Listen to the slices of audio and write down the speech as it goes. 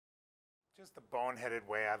just the boneheaded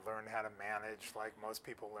way I learned how to manage, like most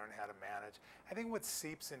people learn how to manage. I think what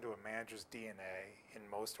seeps into a manager's DNA in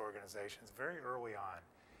most organizations very early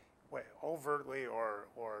on, overtly or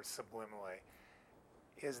subliminally,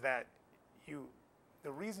 is that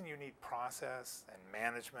the reason you need process and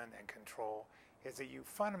management and control is that you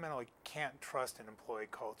fundamentally can't trust an employee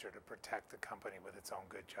culture to protect the company with its own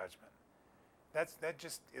good judgment. That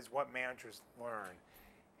just is what managers learn.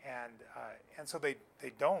 And so they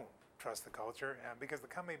don't trust the culture because the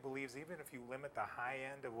company believes even if you limit the high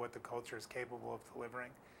end of what the culture is capable of delivering,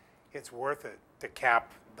 it's worth it to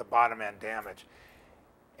cap the bottom end damage.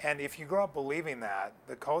 And if you grow up believing that,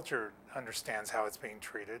 the culture understands how it's being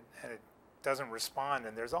treated and it doesn't respond.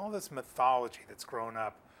 And there's all this mythology that's grown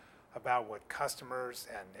up about what customers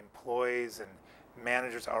and employees and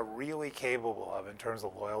managers are really capable of in terms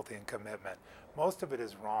of loyalty and commitment. Most of it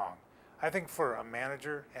is wrong. I think for a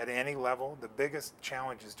manager at any level, the biggest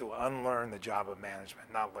challenge is to unlearn the job of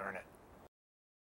management, not learn it.